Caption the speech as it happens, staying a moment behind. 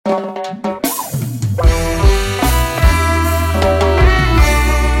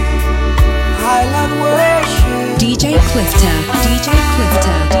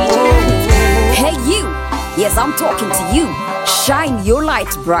I'm talking to you. Shine your light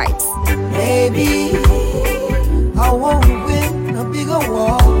bright. Maybe I won't win a bigger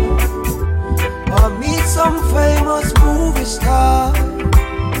war or meet some famous movie star.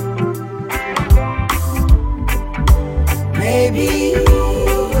 Maybe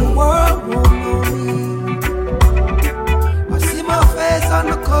the world won't know me. I see my face on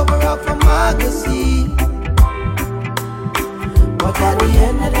the cover of a magazine, but at the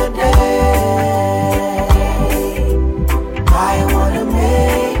end of the day, I wanna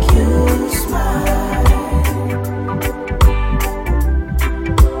make you smile.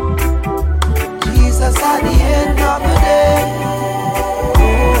 Jesus, at the end of the day,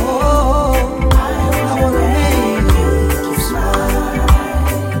 oh, I wanna make you smile.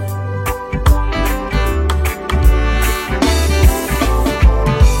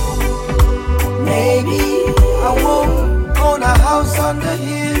 Maybe I won't own a house on the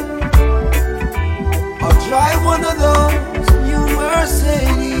hill, or drive one of those new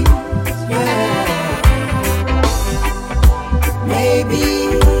Mercedes, yeah. Maybe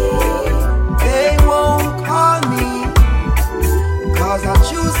they won't call me, 'cause I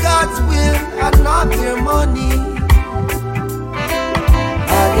choose God's will and not their money.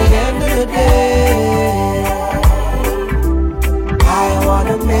 At the end of the day, I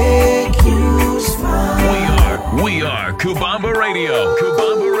wanna make you smile. We are Kubamba Radio.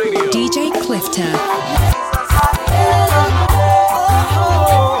 Kubamba Radio. DJ Clifter.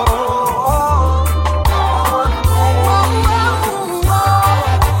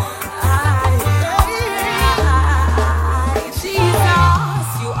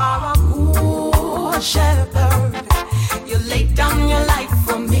 Shepherd, you laid down your life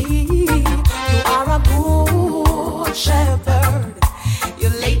for me. You are a good shepherd.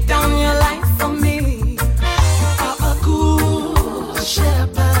 Lay down your life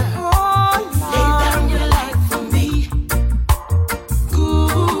for me.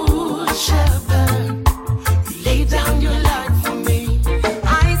 Good shepherd, you lay down your life for me. I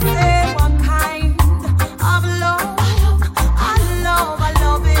say, what kind of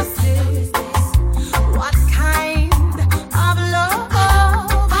love is this? What kind of love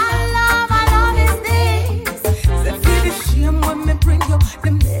is this? Say, feel the shame when me bring you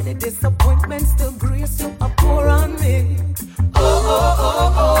the many disappointments, still grace you are pour on me.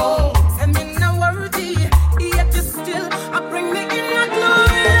 Oh. Say me not worthy, yet you still bring me in your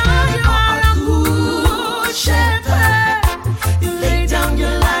glory. You are a good shepherd. You lay down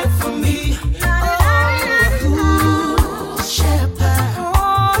your life for me. Good shepherd.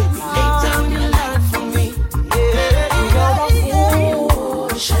 You lay down your life for me. You are a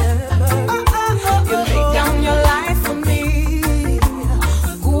good shepherd. You lay down your life for me.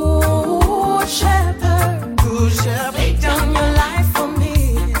 Good shepherd. Good shepherd. Lay down your life for me.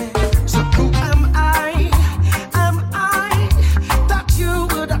 So who am I? Am I that you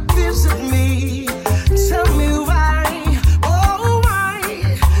would visit me? Tell me why, oh why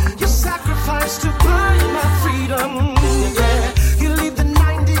you sacrificed to buy my freedom? Yeah, you leave the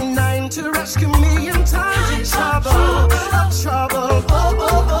 99 to rescue me in times of trouble.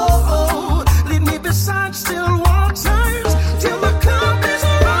 Oh. Leave me beside still waters till the cup is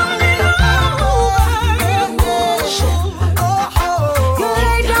running over. You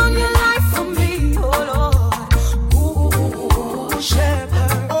lay down your life for me, oh Lord. Good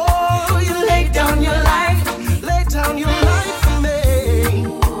shepherd. Oh, you lay down your life for me.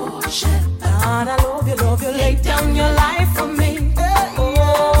 Good shepherd, I love you, lay down your life for me.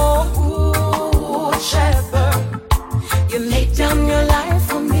 Oh, good shepherd, you lay down your life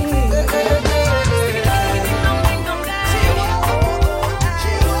for me.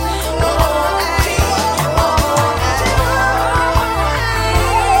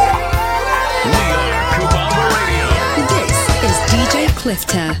 We are Kubamba Radio. This is DJ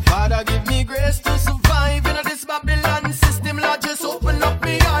Clifter. Father, give me grace to survive in this Babylon system. Lord, just open up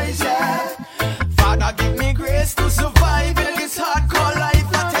my eyes, yeah. Father, give me grace to survive in this hardcore life.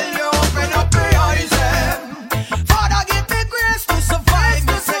 I tell you, open up my eyes, yeah. Father, give me grace to survive.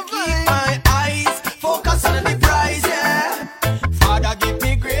 Keep my eyes focused on the prize, yeah. Father, give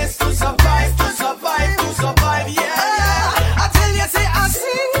me grace to survive, yeah. I tell you, say I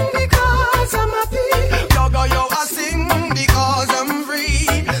sing because I'm happy. Yo, I sing because I'm free.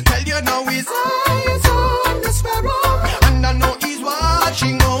 Tell you now it's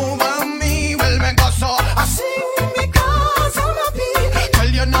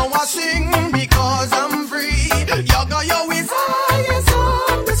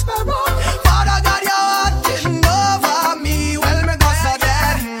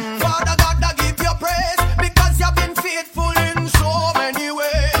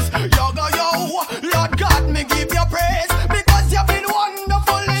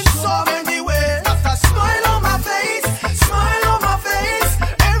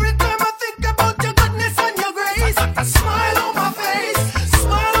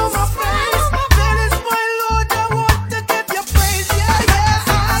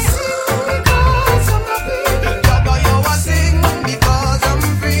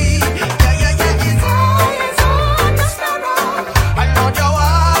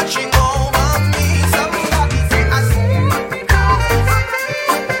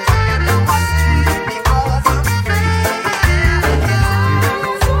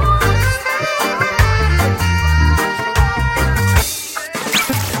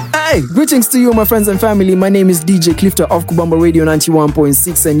Hey, greetings to you, my friends and family. My name is DJ Clifter of Kubamba Radio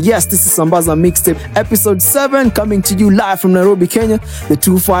 91.6. And yes, this is Sambaza Mixtape, episode 7, coming to you live from Nairobi, Kenya, the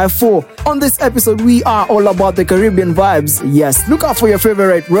 254. On this episode, we are all about the Caribbean vibes. Yes, look out for your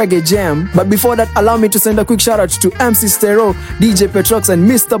favorite reggae jam. But before that, allow me to send a quick shout out to MC Stereo, DJ Petrox, and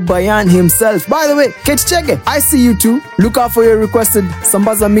Mr. Bayan himself. By the way, Kate Chege, I see you too. Look out for your requested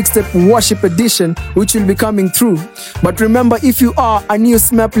Sambaza Mixtape Worship Edition, which will be coming through. But remember, if you are a new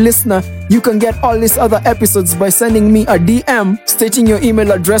SMAP listener, you can get all these other episodes by sending me a DM stating your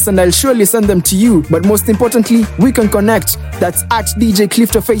email address, and I'll surely send them to you. But most importantly, we can connect. That's at DJ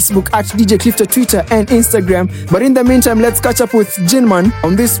Clifter Facebook, at DJ Clifter Twitter and Instagram. But in the meantime, let's catch up with Jinman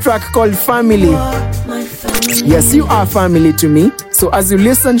on this track called Family. Yes, you are family to me. So as you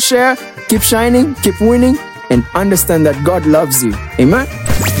listen, share, keep shining, keep winning, and understand that God loves you. Amen.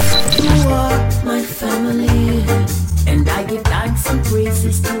 You are my family, and I give thanks and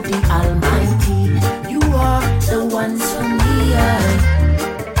praises to the Almighty. You are the ones for me,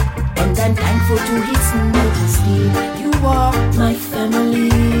 and I'm thankful to His Majesty. You are my family,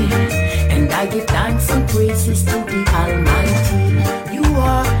 and I give thanks and praises to the Almighty. You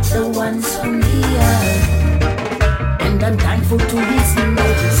are the ones for me, and I'm thankful to His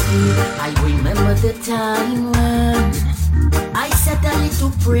Majesty. I remember the time when I said a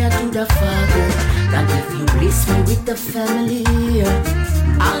little prayer to the Father, that if you bless me with the family,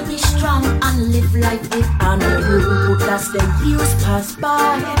 I'll be strong and live life with honor. But as the years pass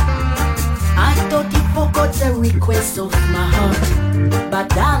by, I thought He forgot the request of my heart. But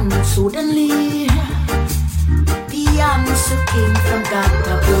then suddenly, the answer came from God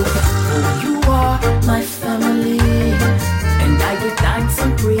above. Oh, you are my family, and I give thanks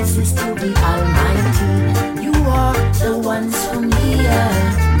and praises to the Almighty. You are the ones for me,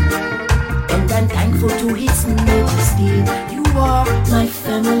 and I'm thankful to His Majesty. You are my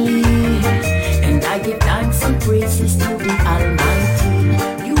family, and I give thanks and praises to the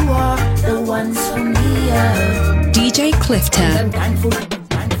Almighty. You are the ones for me, DJ Clifter. and I'm thankful.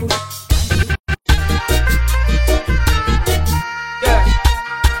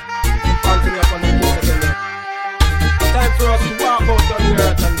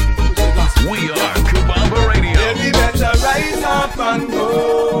 We are Kubamba Radio. Baby, better rise up and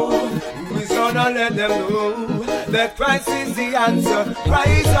go. Who is gonna let them know that Christ is the answer?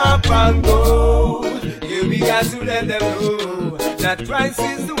 Rise up and go. Yeah, we got to let them know that Christ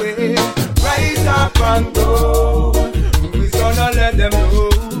is the way. Rise up and go. Who is gonna let them know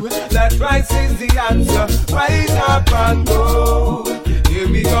that Christ is the answer? Rise up and go. Yeah,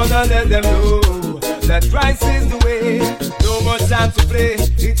 we gonna let them know that Christ is the way. No more time to play,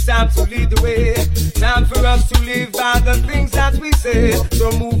 it's time to lead the way. Time for us to live by the things that we say.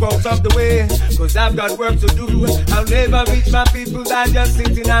 So move out of the way, cause I've got work to do. I'll never reach my people by just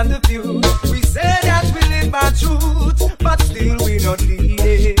sitting on the pew. We say that we live by truth, but still we not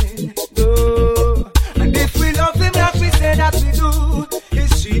leading. No. And if we love Him like we say that we do,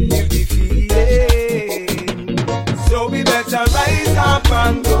 His sheep will be feeding. So we better rise up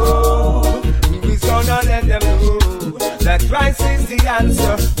and go. Who's gonna let them know that Christ is the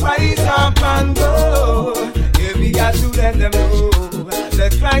answer? Rise up and go. Yeah, we got to let them know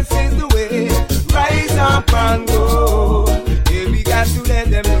that Christ is the way. Rise up and go. Yeah, we got to let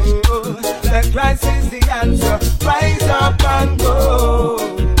them know that Christ is the answer. Rise up and go.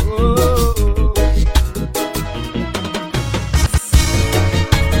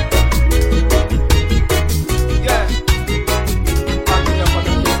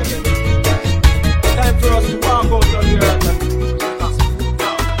 Kubamba Radio.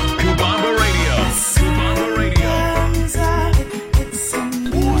 Kubamba Radio.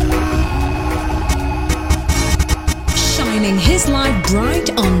 Shining his light bright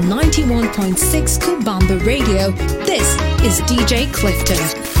on 91.6 Kubamba Radio. This is DJ Clifton.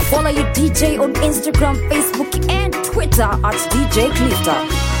 Follow your DJ on Instagram, Facebook, and Twitter at DJ Clifter.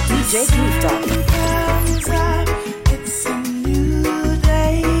 DJ Clifter. It's a new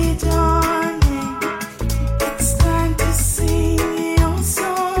day dawning. It's time to sing your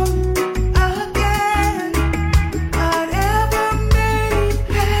song again. Whatever may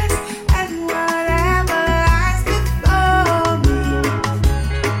pass and whatever lies before me.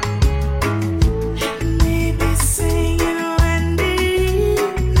 Maybe singing when the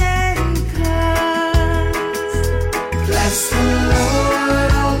evening comes. Bless the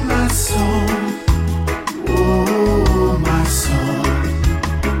Lord, oh my soul. Oh,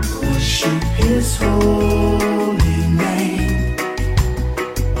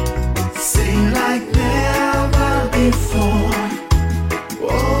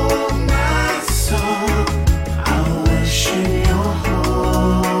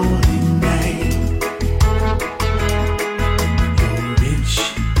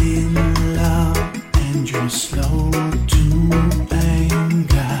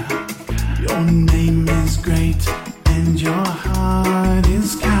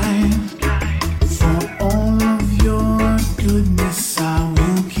 I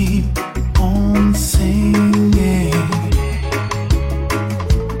will keep on singing.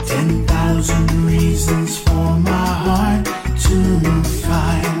 10,000 reasons for my heart to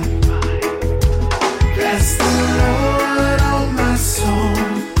find. Bless the Lord, oh my soul,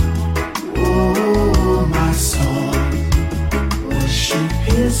 oh my soul. Worship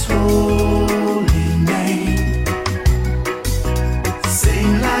His holy name.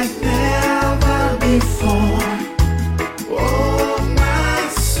 Sing like never before.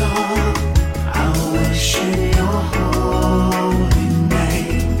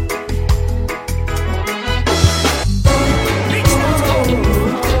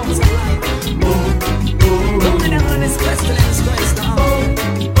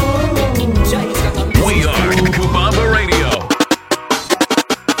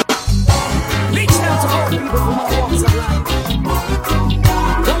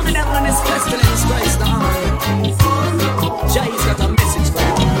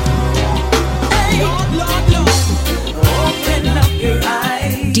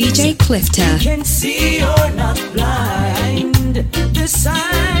 DJ Clifter. You can see you're not blind. The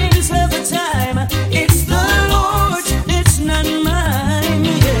signs of the time. It's the Lord, it's not mine.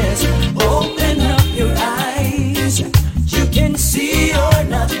 Yes, open up your eyes. You can see you're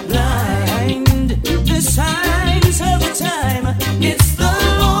not blind. The signs of the time. It's the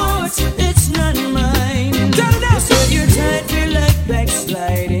Lord, it's not mine. So you're tired, feel like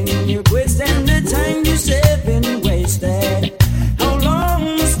backsliding. You question the time you have been wasted.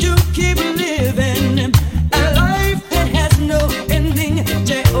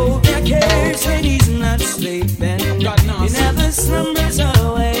 Slumbers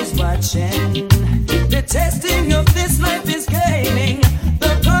always watching. The testing of this life is gaining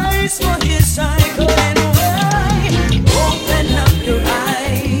the price for his cycle and way. Open up your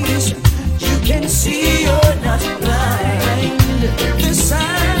eyes. You can see you're not blind. The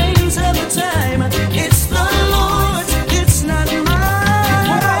signs of the time. It's the Lord, it's not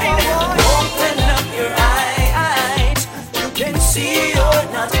mine. Open up your eyes. You can see you're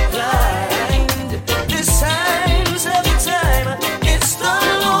not blind. The signs of the time.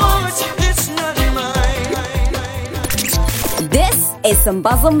 This is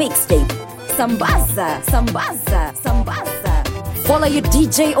Sambaza Mixtape. Sambaza, Sambaza, Sambaza. Follow your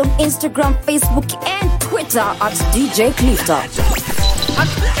DJ on Instagram, Facebook, and Twitter at DJ Clifter.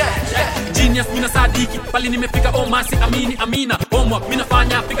 Genius mina sadiki pali nimefika omasi amini amina homework mina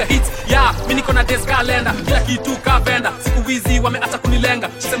fanya piga hits yeah mimi niko na desk calendar kila kitu ka venda siku hizi wameacha kunilenga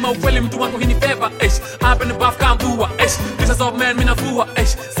sema ukweli mtu wangu hini favor up in the buff kambua pieces of man mina vua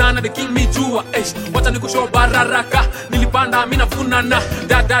sana the king me jua wacha nikushow bararaka nilipanda mina vunana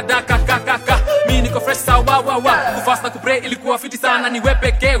da kaka mimi niko fresh sawa wa kufast na kupray ilikuwa fiti sana ni wewe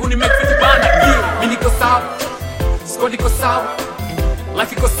pekee huni make fiti bana mimi niko sawa squad iko sawa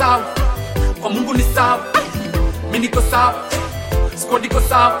life iko sawa kwa Mungu ni sawa mimi niko sawa squad iko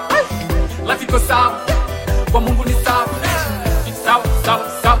sawa life iko sawa kwa Mungu ni sawa sawa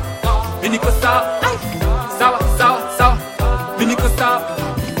mimi niko sawa sawa mimi niko sawa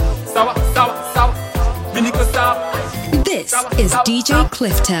sawa mimi niko sawa. This is DJ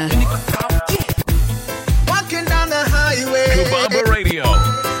Clifter. Walking down the highway, Kubamba Radio.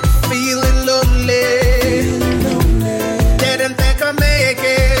 feeling lonely. Didn't think I'd make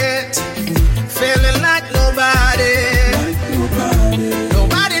it. Feeling like nobody.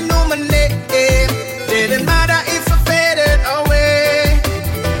 Nobody knew my name. Didn't matter if I faded away.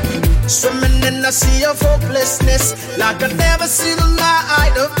 Swimming in the sea of hopelessness, like I never see the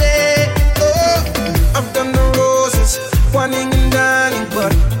light of day. Oh, I've done the roses, whining and dining,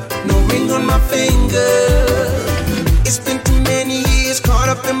 but no ring on my finger. It's been too many years caught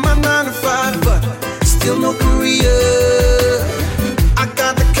up in my 9 to 5, but still no career. I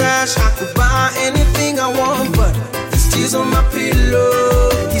got the cash, I could buy anything I want, but there's tears on my pillow.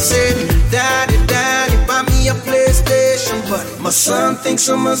 He said, Daddy, buy me a PlayStation, but my son thinks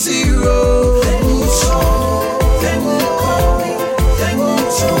I'm a zero. Then you call me, then you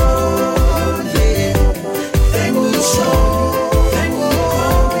told me, then you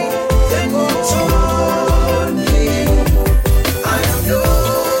call me, then you told me, I am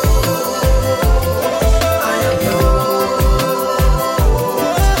yours, I am yours,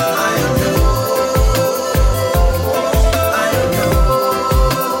 I am yours, I am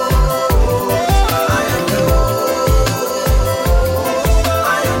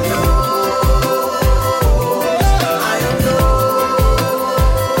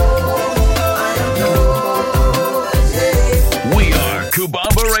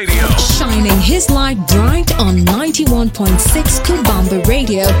Kubamba Radio. Shining his light bright on 91.6 Kubamba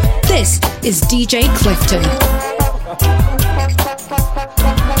Radio. This is DJ Clifton.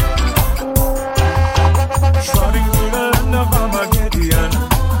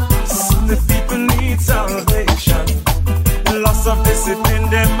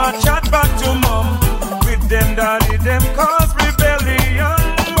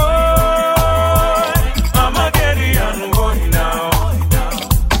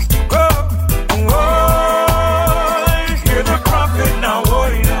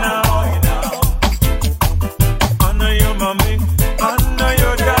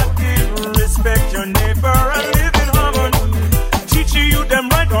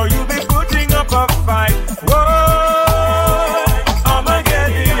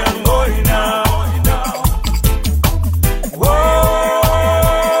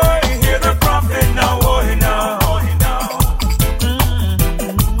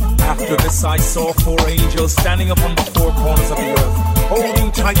 saw four angels standing upon the four corners of the earth,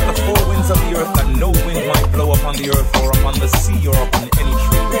 holding tight the four winds of the earth, that no wind might blow upon the earth or upon the sea or upon any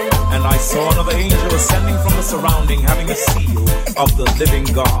tree. And I saw another angel ascending from the surrounding, having a seal of the living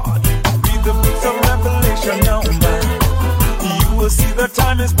God. Read the books of Revelation now, man. You will see the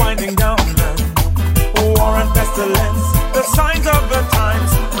time is winding down, man. War and pestilence, the signs of the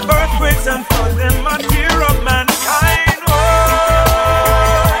times, earthquakes and floods, and my tear of mankind.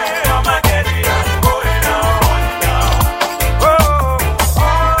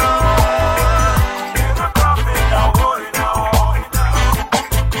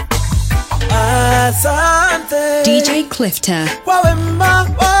 DJ Clifter. Kwa wema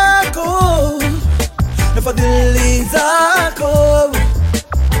wako na fadhili zako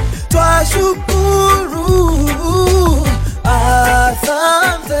twashukuru.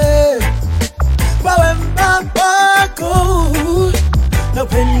 Asante kwa wema wako na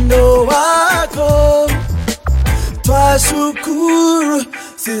upendo wako twashukuru.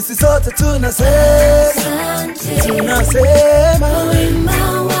 Sisi sote tunasema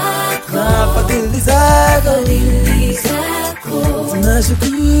wema wako na fadhili zako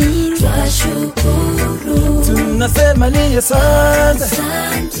tunashukuru. Tunasema ni asante,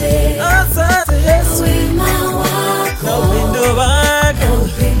 asante Yesu na upendo wako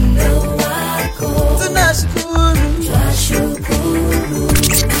tunashukuru.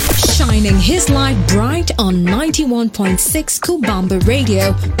 Shining his light bright on 91.6 Kubamba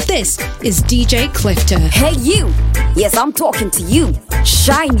Radio, this is DJ Clifter. Hey you! Yes, I'm talking to you.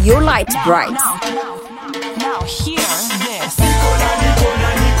 Shine your light bright. Now hear this.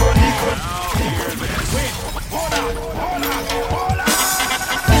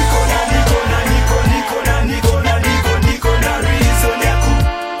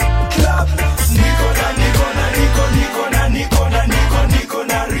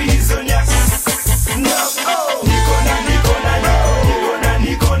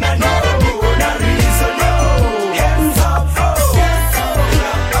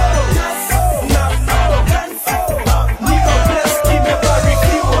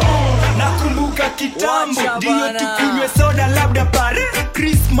 Ndio tukunywe soda labda pare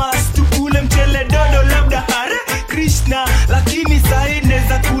Christmas, tukule mchele dodo labda hare Krishna, lakini sahi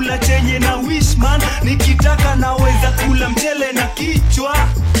neza kula chenye na wishman. Nikitaka naweza kula mchele na kichwa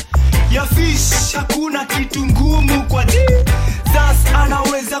ya fish, hakuna kitu ngumu kwa Jesus.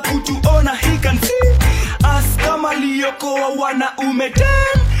 Anaweza kutuona he can see us kama liokoa wanaume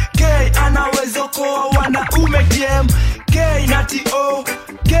 10K, anaweza koa wanaume 10K na TOK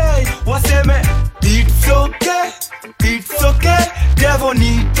waseme it's okay, it's okay, devil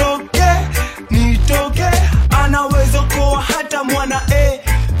nitoke, nitoke. Anaweza koa hata mwana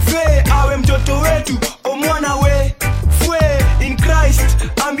fe awe mtoto wetu o mwana we fwe in Christ.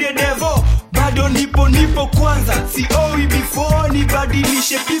 Ambie devil bado nipo kwanza, si oi before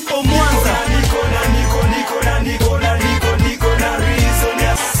nibadilishe pipo Mwanza. Niko na reason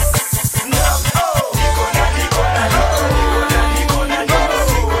yes.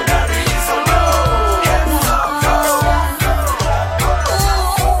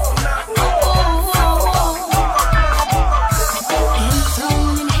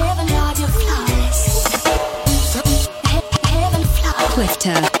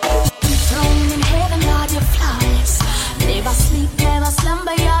 Clifter. Throne in heaven, Lord, your flowers. Never sleep, never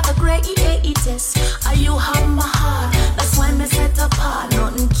slumber, you're the greatest. You have my heart, that's why me set apart.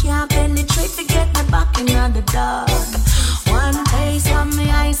 Nothing can penetrate to get me back in the dark. One taste of me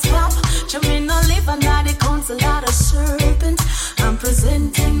ice pop, me no live under the council of the serpent. I'm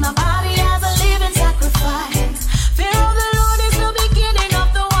presenting my body as a living sacrifice. Fear of the Lord is the beginning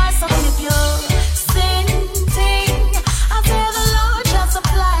of the wise. So if you're sinning, I tell the Lord just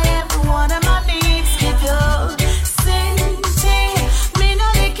supply every one of my needs. If you're sinning, me no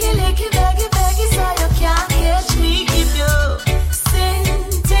licky, beggy, so you can't catch me. If you're sinning,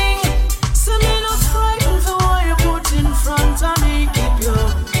 so me no frightened for what you put in front of me. If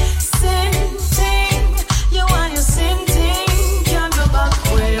you're sinning, you want your sinning, can't go back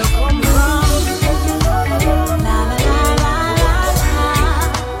where you come from. La la la la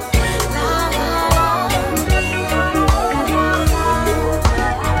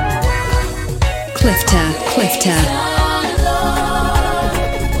Clifter.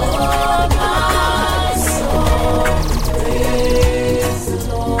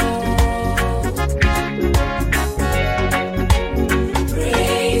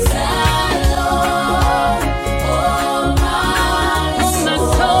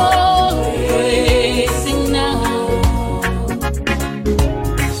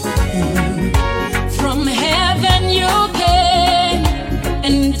 From heaven you came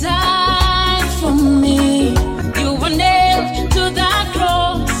and died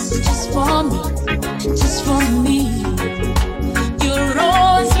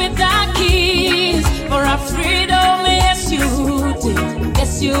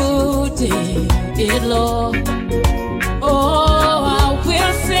 'cause you did it, Lord. Oh, I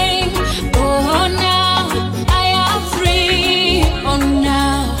will sing. Oh, now I am free. Oh,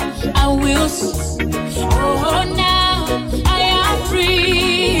 now I will sing. Oh, now I am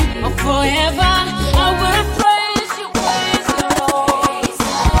free. Oh, forever I will praise you, Lord.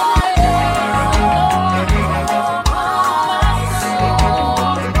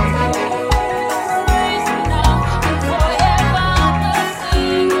 Praise you now and forever I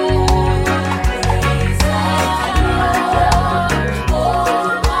will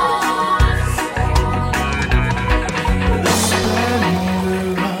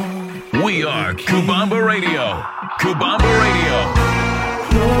We are Kubamba Radio. Kubamba Radio.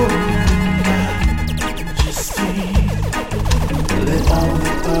 Let all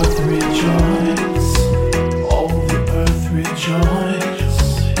the earth rejoice. All the earth rejoice.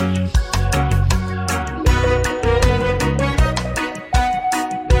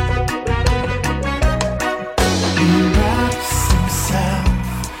 He wraps himself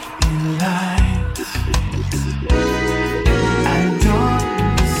in light, and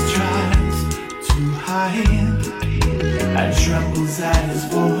darkness tries to hide, and trembles at his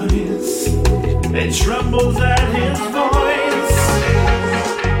voice. It trembles at his voice.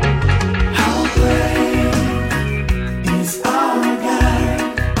 How great is our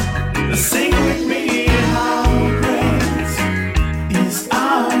God? Sing with me. How great is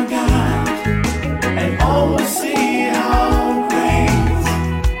our God? And all will see how great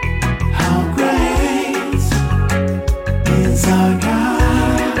is our God.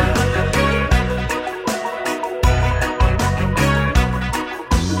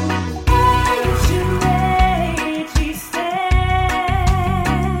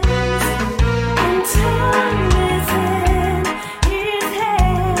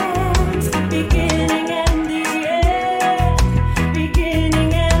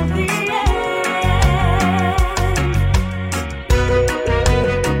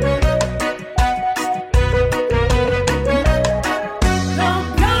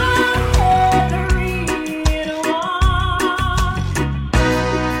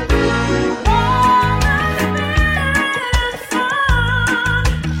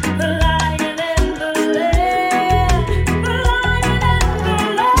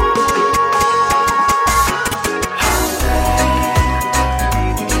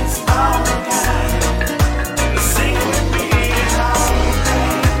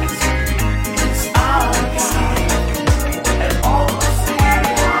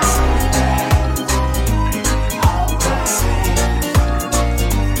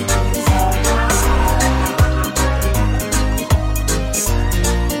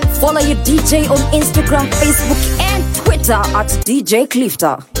 Follow your DJ on Instagram, Facebook, and Twitter at DJ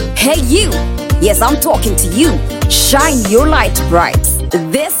Clifter. Hey you! Yes, I'm talking to you. Shine your light bright.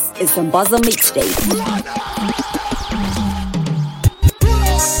 This is Sambaza Mixtape.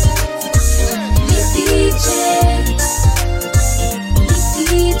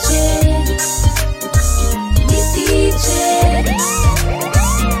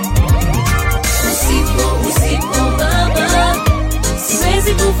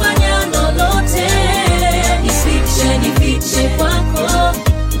 Kufanya lolote, nifiche kwako,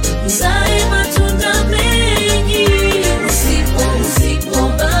 nizae matunda mengi. Usipo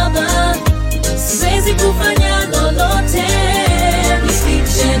Baba, siwezi kufanya lolote,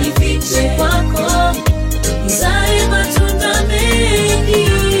 nifiche kwako, nizae matunda mengi.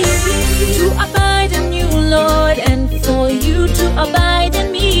 To abide in you, Lord, and for you to abide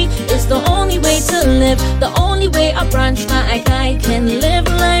in me is the only way to live, the only way a branch like I can live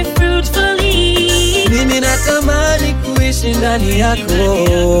life fruitfully. Mimi natamani kuishi ndani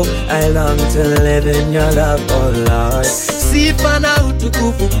yako. I long to live in your love, oh Lord. Sifa na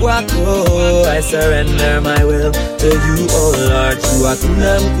utukufu kwako. I surrender my will to you, oh Lord. Tu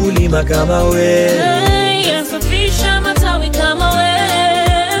hakuna mkulima kama wewe. Yasafisha matawi kama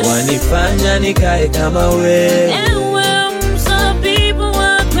wewe. Wanifanya nikae kama wewe. Ewe mzabibu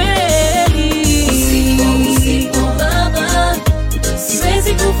wa kweli. Usipo Baba,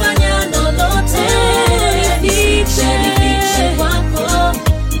 siwezi kufanya lolote, nifiche kwako,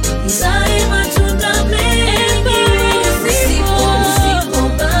 nizae matunda mengi. Usipo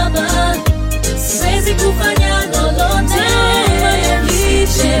Baba, siwezi kufanya lolote,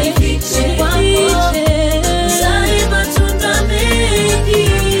 nifiche kwako, nizae matunda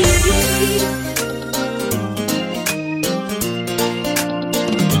mengi.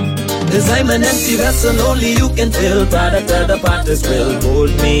 Cause I'm an empty vessel, only you can fill. Product of the potter's will. Hold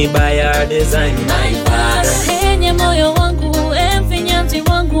me by your design, my Father. Penye moyo wangu, mfinyanzi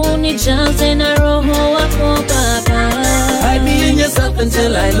wangu, nijaze na roho wako Baba. Hide me in yourself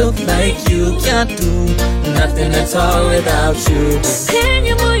until I look like you. Can't do nothing at all without you.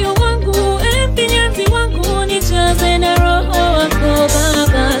 Kenya moyo wangu, empty wangu, nijaze na roho wako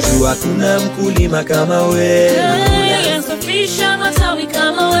Baba. Juu hakuna mkulima kama wewe, yasafisha matawi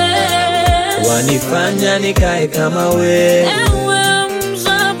kama wewe, wanifanya nikae kama wewe. Ewe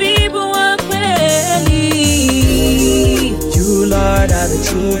mzabibu wa kweli. You Lord are the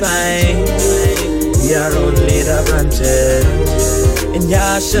true vine, we are only the branches. In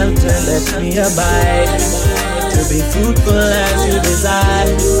your shelter let me abide, to be fruitful as you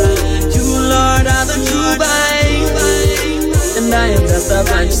desire. You Lord are the true vine, and I am just a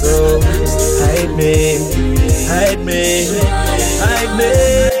branch, so hide me, hide me, hide me.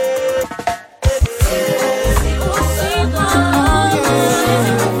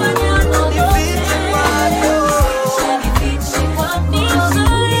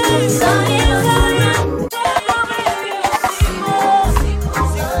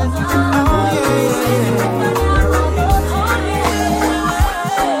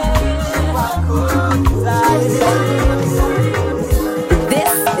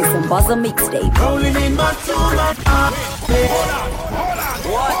 Buzzer mixtape. Rolling in my two-man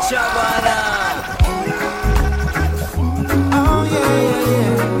Watch out, man. Oh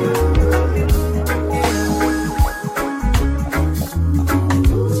yeah.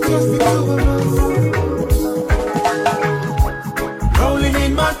 Rolling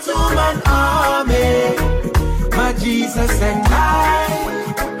in my two-man army, my Jesus and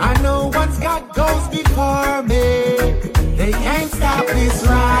I know once God goes before me, they can't stop this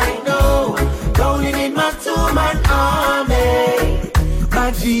ride, no. Rolling in my two-man army,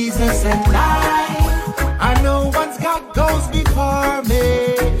 my Jesus and I know once God goes before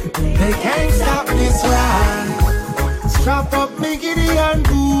me, they can't stop this ride. Strap up me Gideon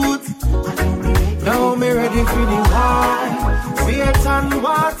boots, now me ready for the war. Satan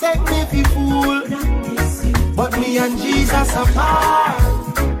want take me for fool, but me and Jesus apart.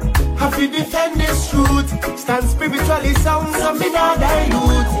 Have to defend this truth, stand spiritually sound so me not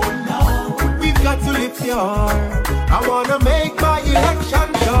dilute. We've got to live pure, I wanna make my election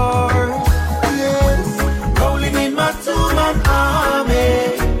sure. Yes, rolling in my two-man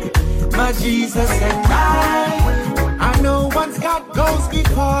army, my Jesus and I know once God goes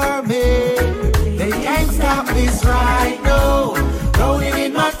before me, they can't stop this ride, no. Rolling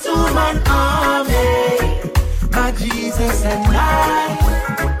in my two-man army, my Jesus and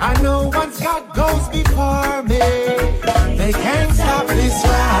I know once God goes before me, they can't stop this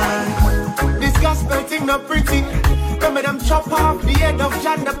ride. This gospel thing not pretty. Remember them chop off the head of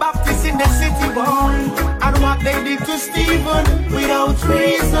John the Baptist in the city, boy. And what they did to Stephen without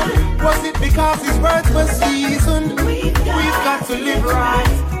reason. Was it because his words were seasoned? We've got to live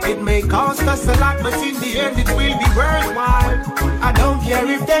right. It may cost us a lot, but in the end it will be worthwhile. I don't care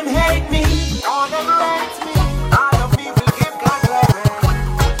if them hate me or them hate me. All of me will give God glory.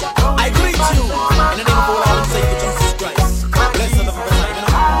 I greet you in the name of our Lord and Savior Jesus Christ. Blessed of the Lord.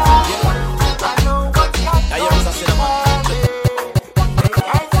 I hear us say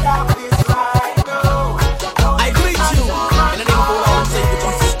I greet you in the name of our Lord and Savior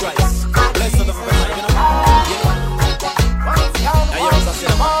Jesus Christ. Blessed of the Lord. I hear us say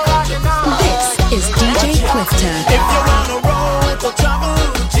This is DJ Clifton. If you want a road to travel,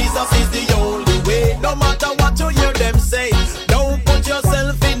 Jesus is the only way. No matter what you hear them say, don't put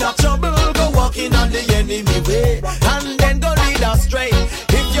yourself in a trouble. Go walking on the enemy way, and then go lead astray.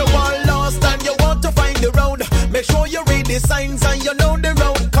 If you are lost and you want to find the road, make sure you read the signs and you know the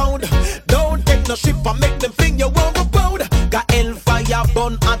road code. Don't take no ship and make them think you overboard. Got hellfire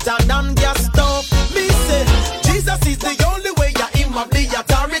burn hotter than gas stove. Me say, Jesus is the only way. Yeah, him have the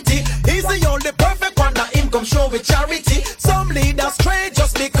authority. He's the only perfect one that him come show with charity. Some lead astray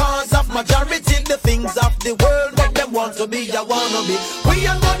just because of majority. The things of the world make them want to be a wannabe. We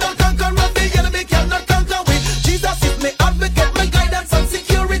are gonna conquer and the enemy cannot conquer we. Jesus is my advocate, my guidance and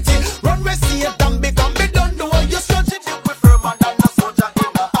security. Run, rest, see it and become me. Don't know how you stretch it. We firmer than a soldier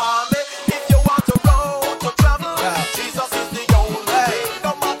in the army. If you want to go to travel, Jesus is the only way.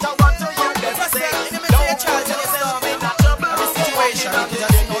 No matter what you hear them say, don't put yourself in a trouble. Situation,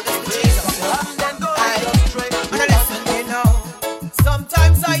 just know this is Jesus. And then go straight.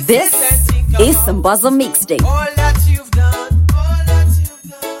 Sometimes I This is Sambaza Mixtape. all that you've done.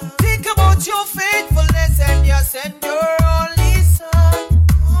 Think about your faithfulness and you send your only son.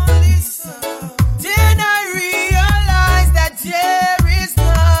 Then I realize that there is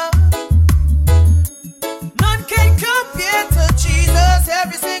none can compare to Jesus.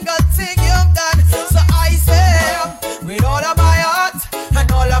 Every single thing you've done. So I say, with all of my heart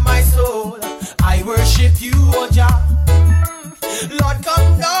and all of my soul, I worship you, oh Jah. Lord,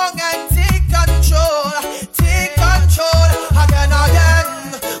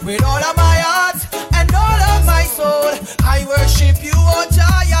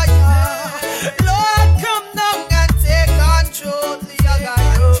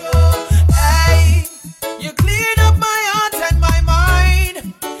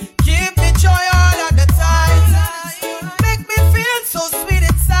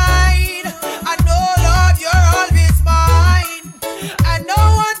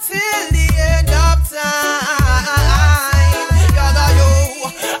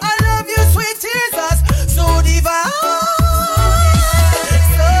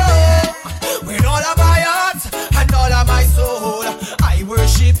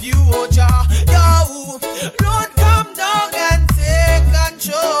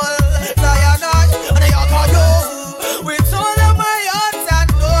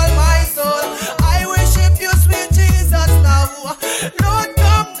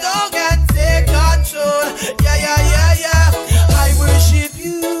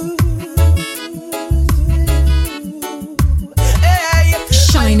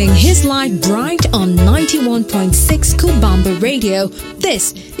 Shining his light bright on 91.6 Kubamba Radio,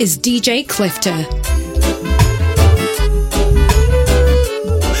 this is DJ Clifton.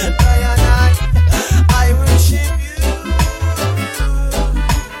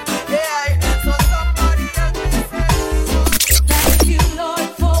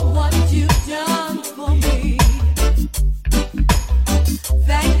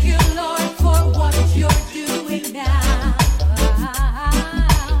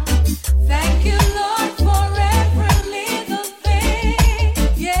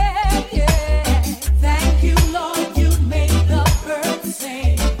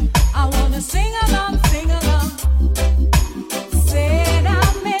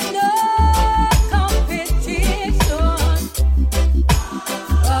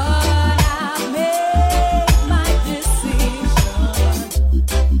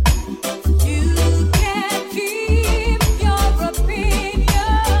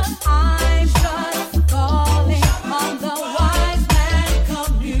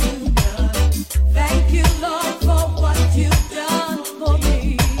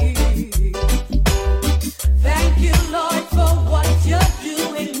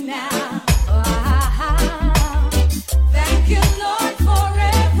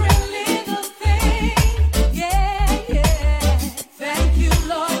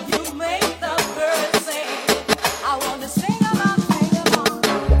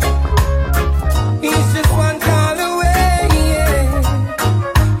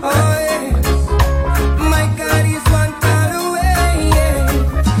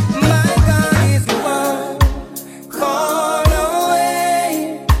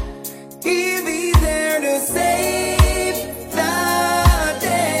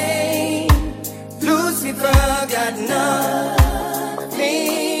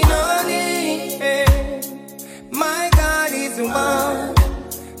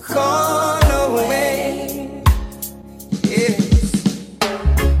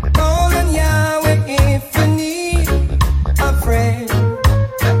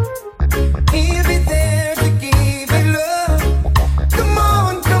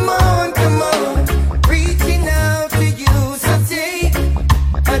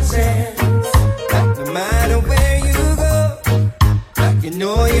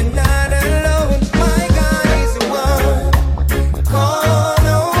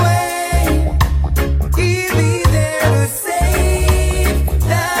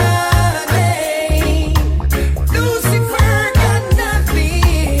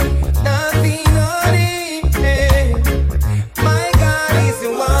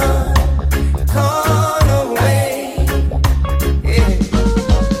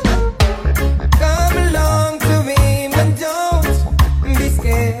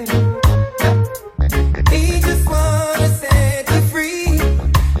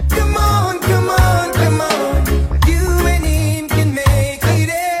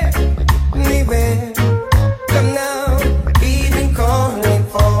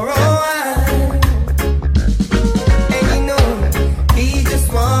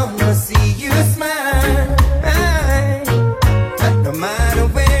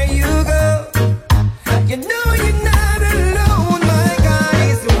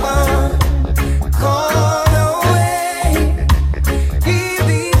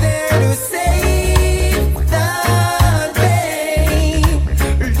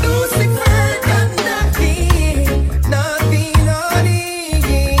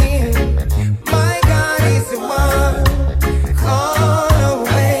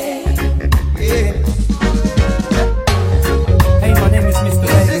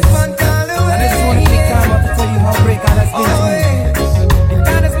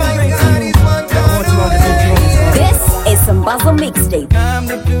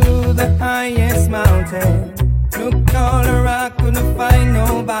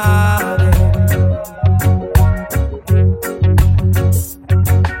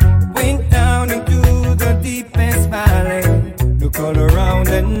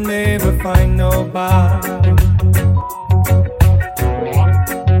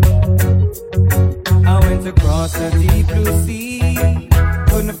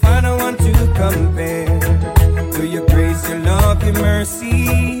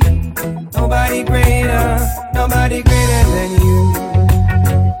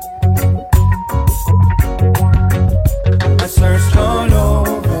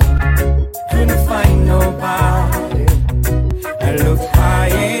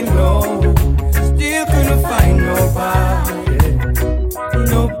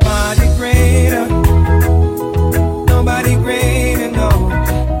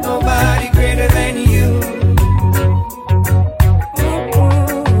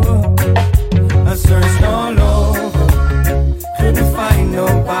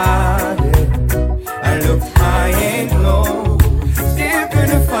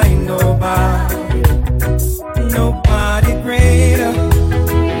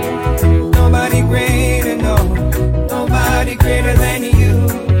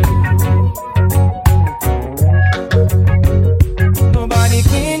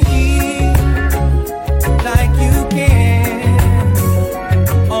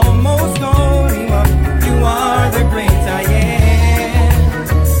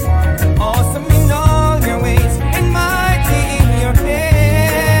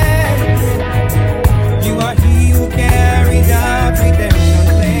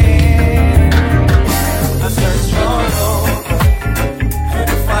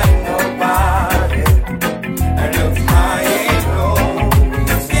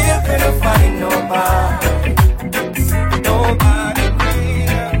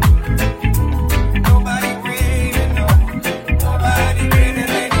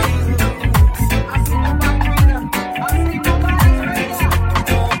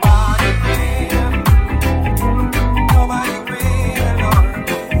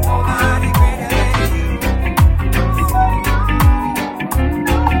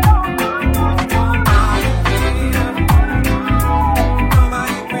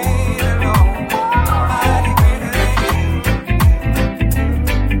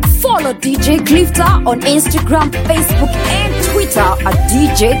 Follow DJ Clifter on Instagram, Facebook, and Twitter at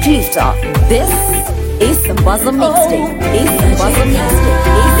DJ Clifter. This is Sambaza Mixtape.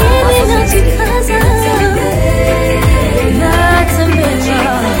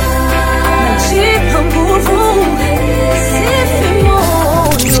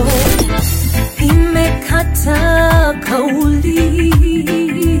 Imekata kauli,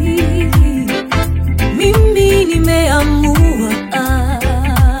 mimi nimeamua,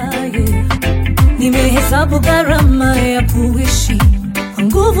 nimehesabu gharama ya kuishi kwa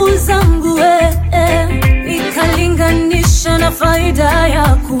nguvu zangu, nikalinganisha na faida ya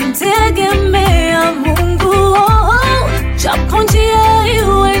kumtegemea Mungu. Japo njia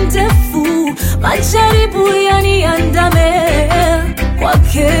iwe ndefu, majaribu yaniandame,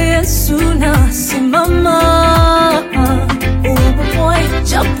 kwake Yesu nasimama.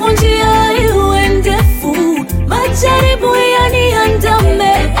 Japo njia iwe ndefu, majaribu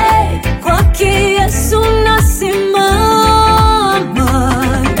yaniandame, kwake Yesu nasimama.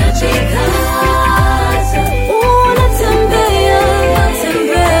 Najikaza, natembea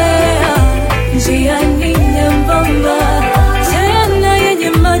njiani nyembamba, tena yenye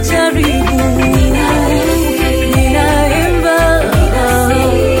majaribu. Ninaimba,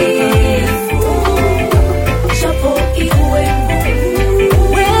 japo iwe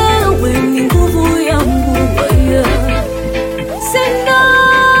ngumu, wewe ni nguvu yangu. Sina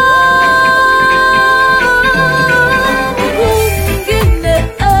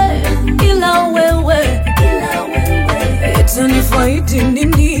itanifaidi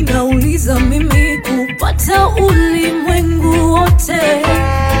nini, nauliza mimi, kupata ulimwengu wote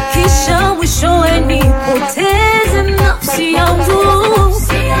kisha mwishowe nipoteze nafsi yangu?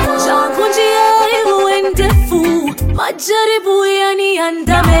 Japo njia iwe ndefu, majaribu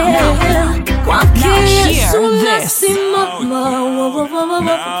yaniandame, kwake Yesu nasimama.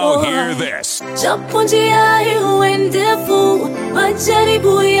 Japo njia iwe ndefu,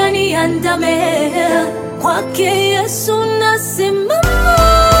 majaribu yaniandame, kwake Yesu nasimama.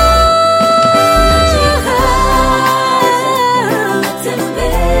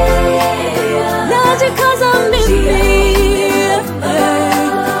 Najikaza mimi,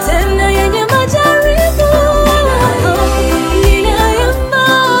 tena yenye majaribu. Ninaimba,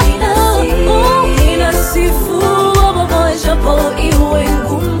 ninasifu, japo iwe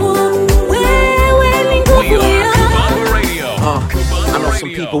ngumu, wewe ni nguvu yangu. I know some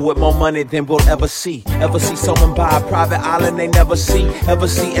people with more money than we'll ever see. Ever see someone buy a private island they never see? Ever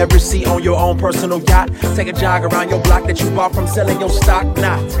see every seat on your own personal yacht? Take a jog around your block that you bought from selling your stock?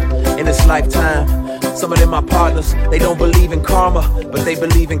 Not in this lifetime. Some of them are partners. They don't believe in karma, but they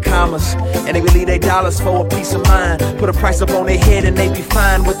believe in commas. And they believe they dollars for a peace of mind. Put a price up on their head and they be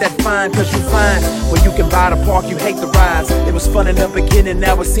fine with that fine. Cause you find when you can buy the park, you hate the rides. It was fun in the beginning,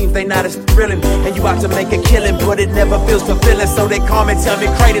 now it seems they not as thrilling. And you out to make a killing, but it never feels fulfilling. So they call me, tell me,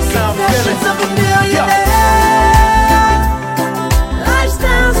 greatest sound feeling.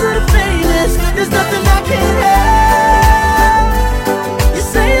 Lifestyles of the famous, there's nothing I can have. You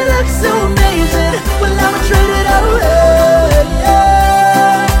say it looks so amazing, well I'ma trade it away,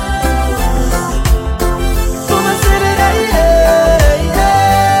 for my city,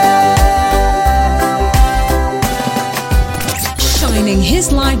 Shining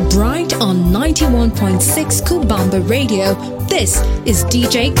his light bright on 91.6 Kubamba Radio, this is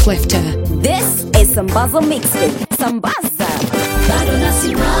DJ Clifter. This is Sambaza Mixtape. Sambaza. Bado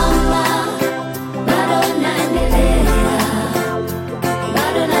nasimama, bado naendelea,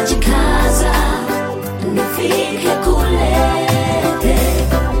 bado najikaza, nifike kule.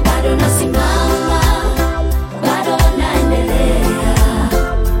 Bado nasimama, bado naendelea,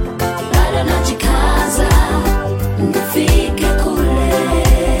 bado najikaza, nifike kule.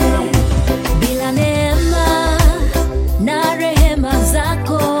 Bila neema na rehema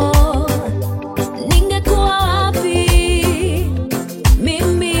zako, ningekuwa wapi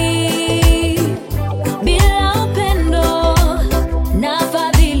mimi?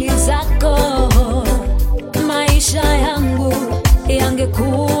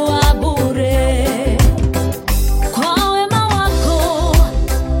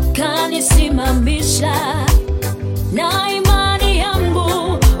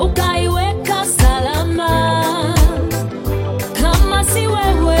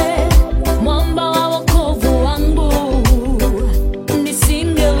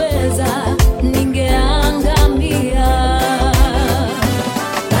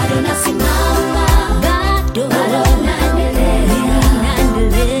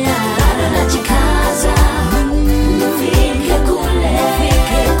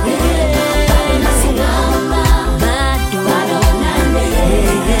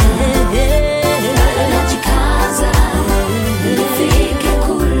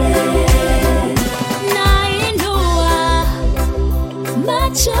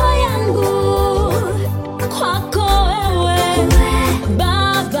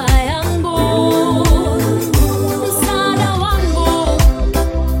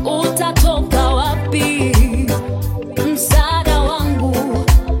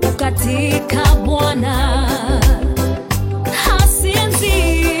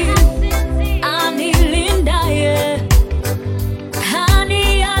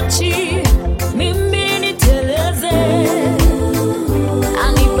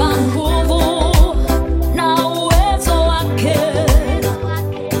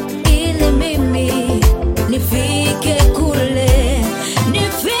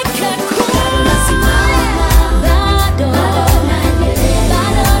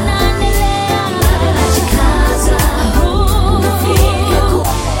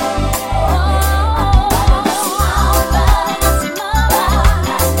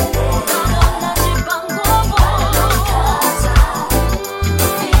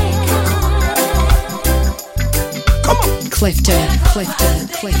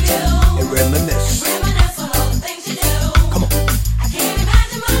 Clifton. And reminisce. Come on.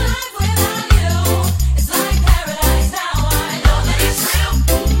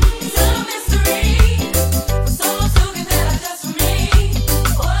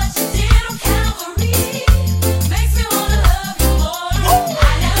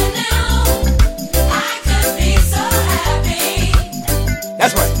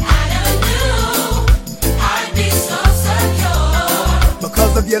 That's right.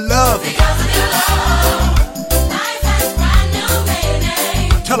 Because of your love.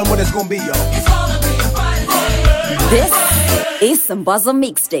 Tell them what it's gonna be, y'all. This is Sambaza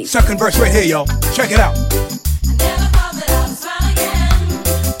Mixtape. Second verse right here, y'all. Check it out.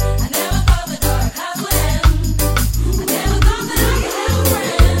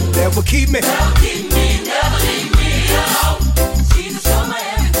 Never keep me.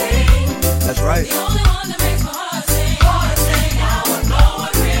 That's right.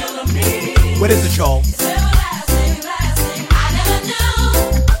 What is it, y'all?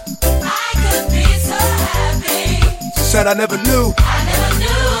 Said I never knew. I'd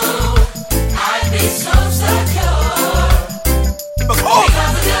be so secure.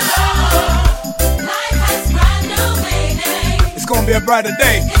 Because of your love, life has brand new meaning. It's gonna be a brighter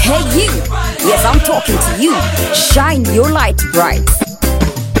day. Hey you, yes I'm talking to you. Shine your light bright.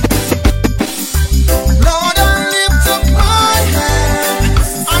 Lord, I lift up my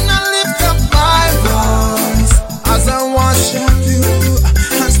hands and I lift up my voice as I worship you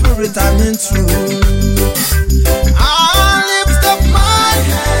and spirit and in truth. I lift up my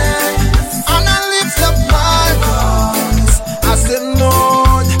hands and I lift up my voice. I say,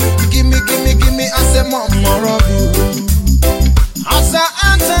 Lord, give me, I say more of you. As I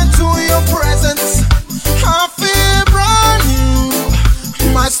enter into your presence, I feel brand new.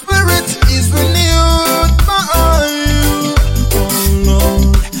 My spirit is renewed by you, oh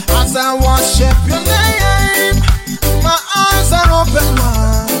Lord. As I worship your name, my eyes are open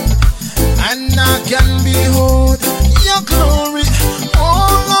wide, and I can behold your glory, oh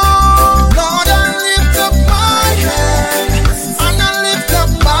Lord. Lord, I lift up my hands and I lift up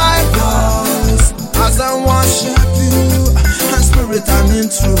my voice as I worship you in spirit and in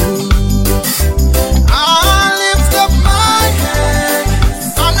truth. I lift up my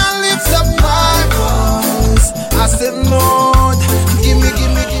hands and I lift up my voice. I said, Lord, give me.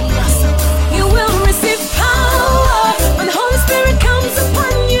 You will receive power when the Holy Spirit comes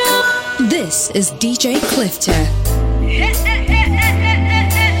upon you. This is DJ Clifton.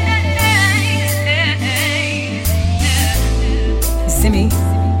 Simi,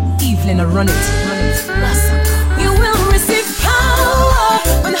 Evelyn, run it. You will receive power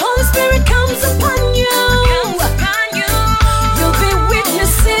when the Holy Spirit comes upon you. You'll be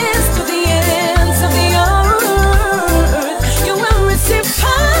witnesses to the ends of the earth. You will receive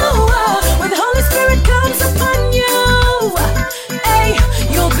power when the Holy Spirit comes upon you. Hey,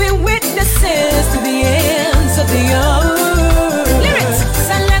 you'll be witnesses to the ends of the earth. Lyrics,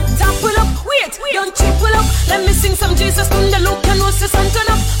 select up, pull up, wait, don't you pull up. Let me sing some Jesus from the look and what's the sun turn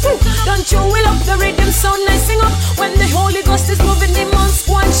up. Don't you will up the rhythm sound nice, sing up. When the Holy Ghost is moving, the months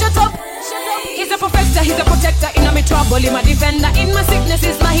go and shut up. He's a perfecter, he's a protector. In my trouble, he's my defender. In my sickness,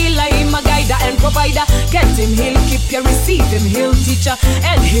 he's my healer, he's my guider and provider. Get him, he'll keep you, receive him, he'll teach you,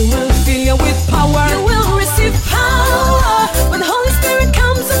 and he will fill you with power. You will receive power when the Holy Spirit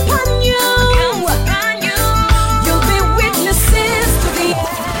comes upon you. You'll be witnesses to the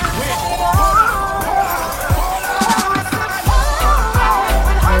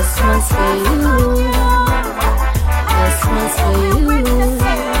Christmas for you. Christmas for you.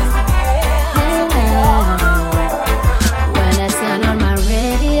 When I turn on my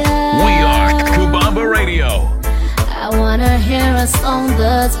radio, We are Kubamba Radio. I wanna hear a song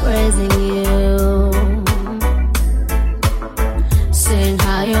that's praising you. Sing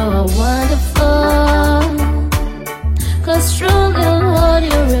how you are wonderful, 'cause truly, Lord,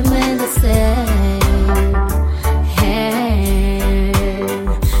 you remain the same. Hey,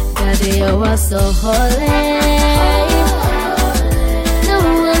 God, you are so holy. No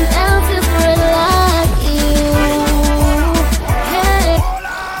one else is great like you. Hey.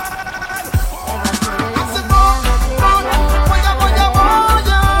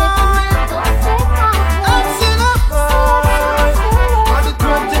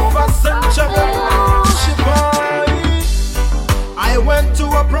 I went to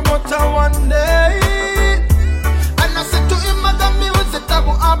a promoter one day, and I said to him, I got music that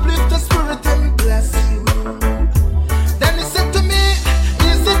will uplift the spirit and bless you.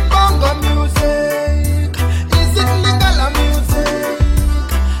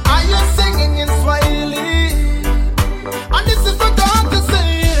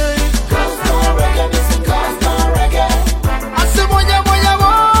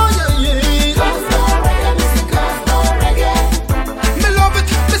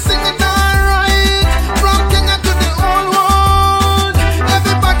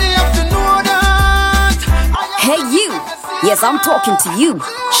 Yes, I'm talking to you.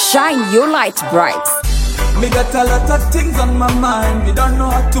 Shine your light bright. Me got a lot of things on my mind. Me don't know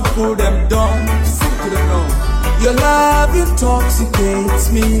how to pull them down. Sing to them now. Your love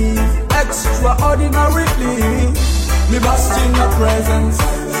intoxicates me extraordinarily. Me bask in your presence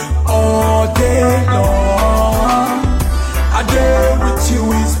all day long. A day with you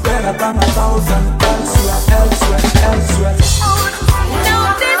is better than 1,000 elsewhere.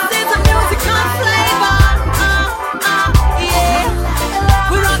 Now this is a musical flavor. Yeah,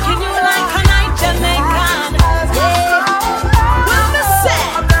 we're rocking you like a night Jamaican. Yeah, what the say?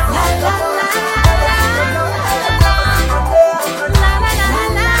 La la la la la la la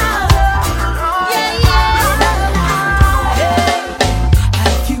la. Yeah, yeah.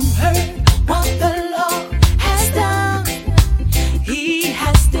 Have you heard what the Lord has done? He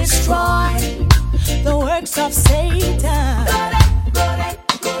has destroyed the works of Satan.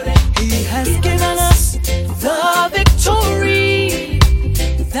 He has given us the victory.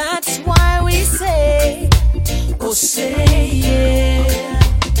 That's why we say, oh say yeah.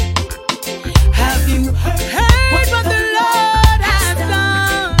 Have you heard what the Lord has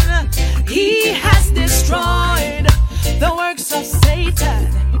done? He has destroyed the works of Satan.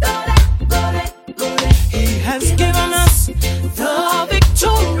 He has given us the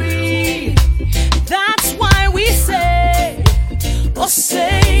victory. That's why we say, oh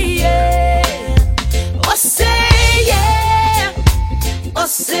say yeah, oh say yeah, oh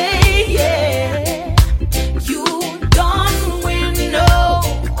say yeah. You don't win, no,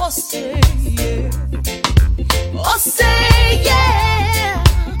 oh say yeah, oh say yeah,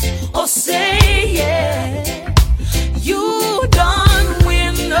 oh say yeah. You don't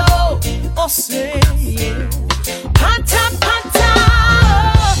win, no, oh say yeah. Pata pata,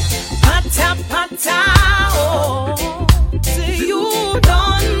 pata pata, oh. Say you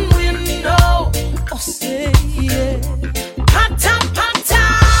don't win, no, oh say yeah. Pata pata,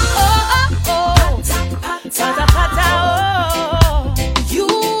 oh oh oh. Pata pata, oh. You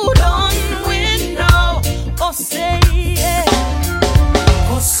don't win, no, oh say yeah.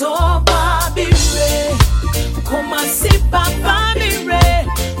 Koso babi re, koma si papa mi re,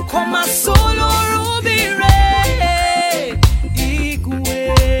 koma solo rubi re. Igwe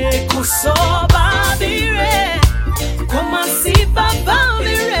koso babi re, koma si papa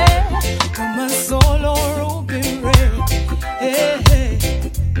mi re, koma solo rubi re. Hey hey,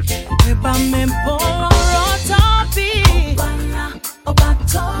 eba me polo rotapi, oba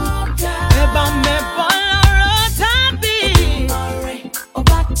toka. Eba me polo rotapi,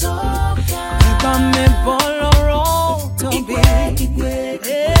 oba toka. Eba me polo rotapi, igwe, igwe,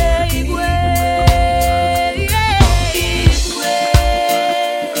 igwe,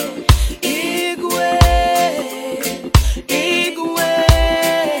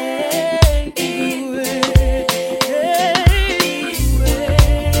 igwe,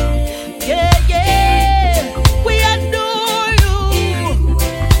 yeah, yeah. We adore you.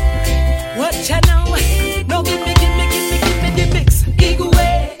 What you know? No, give me the mix. Igwe.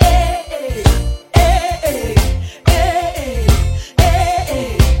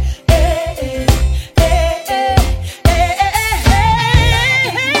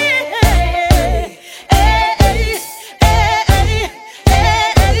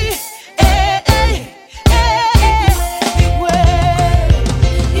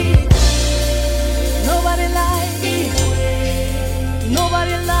 Nobody like you.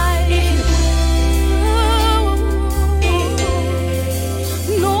 Nobody like you.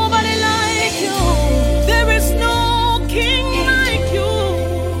 Nobody like you. There is no king like you.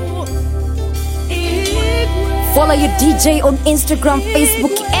 Follow your DJ on Instagram,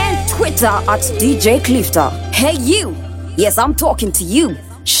 Facebook, and Twitter at DJ Clifter. Hey you! Yes, I'm talking to you.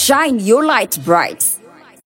 Shine your light bright.